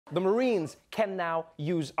the Marines can now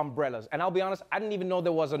use umbrellas. And I'll be honest, I didn't even know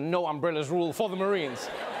there was a no umbrellas rule for the Marines.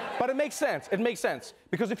 But it makes sense. It makes sense.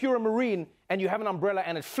 Because if you're a Marine and you have an umbrella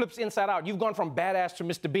and it flips inside out, you've gone from badass to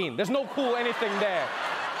Mr. Bean. There's no cool anything there.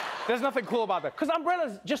 There's nothing cool about that. Because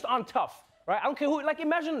umbrellas just aren't tough, right? I don't care who, like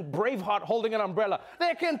imagine Braveheart holding an umbrella.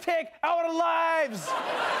 They can take our lives.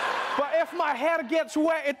 But if my hair gets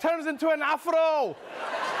wet, it turns into an afro.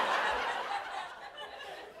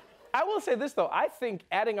 I will say this, though. I think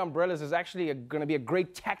adding umbrellas is actually going to be a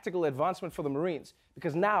great tactical advancement for the Marines.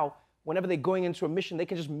 Because now, whenever they're going into a mission, they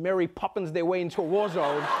can just Mary Poppins their way into a war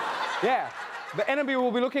zone. Yeah. The enemy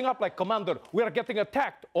will be looking up like, Commander, we're getting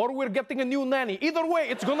attacked, or we're getting a new nanny. Either way,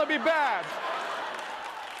 it's going to be bad.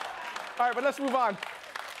 All right, but let's move on.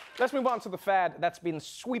 Let's move on to the fad that's been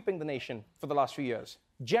sweeping the nation for the last few years.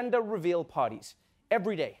 Gender reveal parties.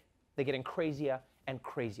 Every day, they're getting crazier and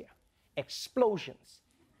crazier. Explosions.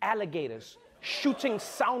 Alligators shooting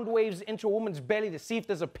sound waves into a woman's belly to see if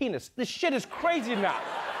there's a penis. This shit is crazy now.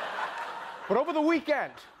 But over the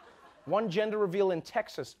weekend, one gender reveal in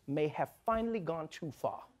Texas may have finally gone too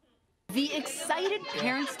far. The excited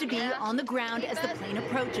parents-to-be on the ground as the plane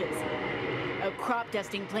approaches. A crop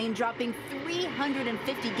dusting plane dropping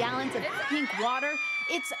 350 gallons of pink water.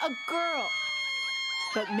 It's a girl.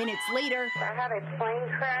 But minutes later, I had a plane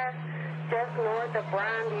crash just north of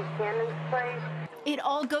Brian Buchanan's place. It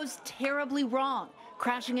all goes terribly wrong,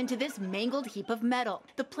 crashing into this mangled heap of metal.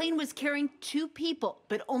 The plane was carrying 2 people,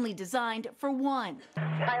 but only designed for 1.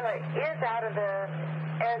 Pilot is out of the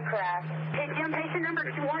aircraft. Hey, Jim, patient number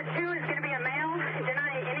 12 is going to be a male.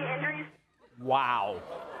 Denying any injuries. Wow.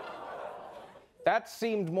 That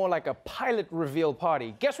seemed more like a pilot reveal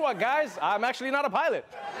party. Guess what, guys? I'm actually not a pilot.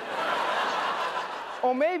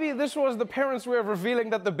 Or maybe this was the parents' way of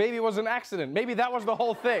revealing that the baby was an accident. Maybe that was the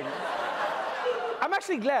whole thing. I'm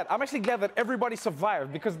actually glad that everybody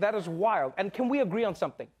survived, because that is wild. And can we agree on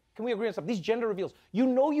something? Can we agree on something? These gender reveals, you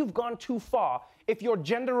know you've gone too far if your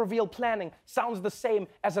gender reveal planning sounds the same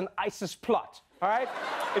as an ISIS plot, all right?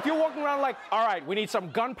 If you're walking around like, all right, we need some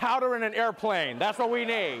gunpowder in an airplane. That's what we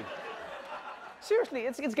need. Seriously,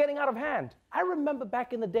 it's getting out of hand. I remember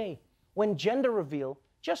back in the day when gender reveal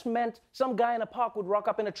just meant some guy in a park would rock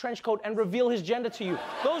up in a trench coat and reveal his gender to you.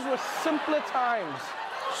 Those were simpler times.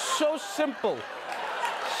 So simple.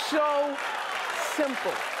 So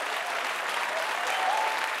simple.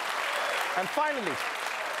 And finally,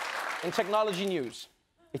 in technology news,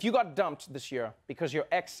 if you got dumped this year because your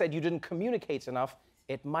ex said you didn't communicate enough,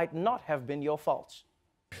 it might not have been your fault.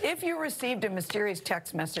 If you received a mysterious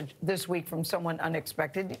text message this week from someone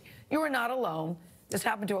unexpected, you are not alone. This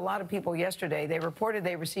happened to a lot of people yesterday. They reported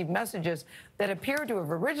they received messages that appear to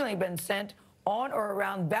have originally been sent on or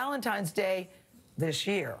around Valentine's Day this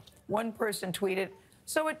year. One person tweeted,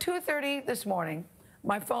 "So at 2:30 this morning,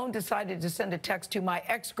 my phone decided to send a text to my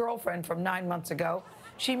ex-girlfriend from 9 months ago.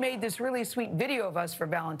 She made this really sweet video of us for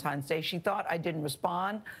Valentine's Day. She thought I didn't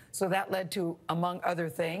respond, so that led to, among other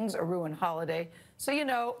things, a ruined holiday. So, you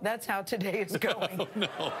know, that's how today is going." Oh,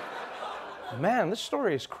 no. Man, this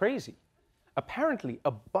story is crazy. Apparently,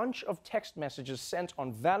 a bunch of text messages sent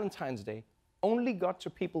on Valentine's Day only got to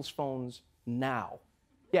people's phones now.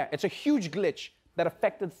 Yeah, it's a huge glitch that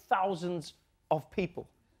affected thousands of people.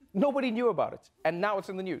 Nobody knew about it, and now it's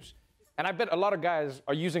in the news. And I bet a lot of guys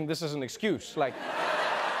are using this as an excuse, like,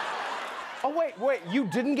 oh, wait, you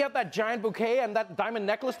didn't get that giant bouquet and that diamond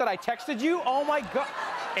necklace that I texted you? Oh, my God.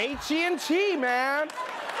 AT&T, man.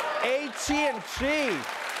 AT&T.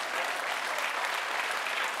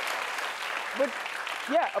 But,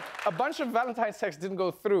 yeah, a bunch of Valentine's texts didn't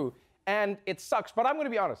go through, and it sucks. But I'm going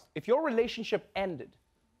to be honest. If your relationship ended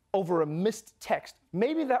over a missed text,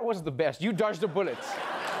 maybe that was the best. You dodged the bullets.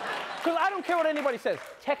 Because I don't care what anybody says.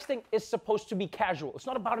 Texting is supposed to be casual. It's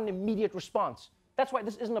not about an immediate response. That's why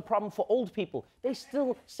this isn't a problem for old people. They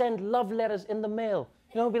still send love letters in the mail.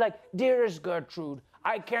 You know, be like, "Dearest Gertrude,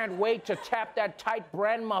 I can't wait to tap that tight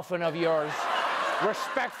bran muffin of yours.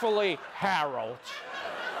 Respectfully, Harold."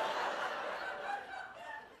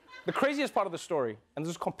 The craziest part of the story, and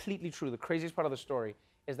this is completely true, the craziest part of the story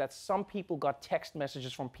is that some people got text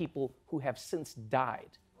messages from people who have since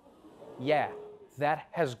died. Yeah, that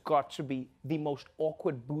has got to be the most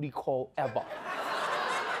awkward booty call ever.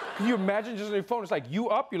 Can you imagine just on your phone, it's like, "You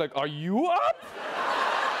up?" You're like, "Are you up?"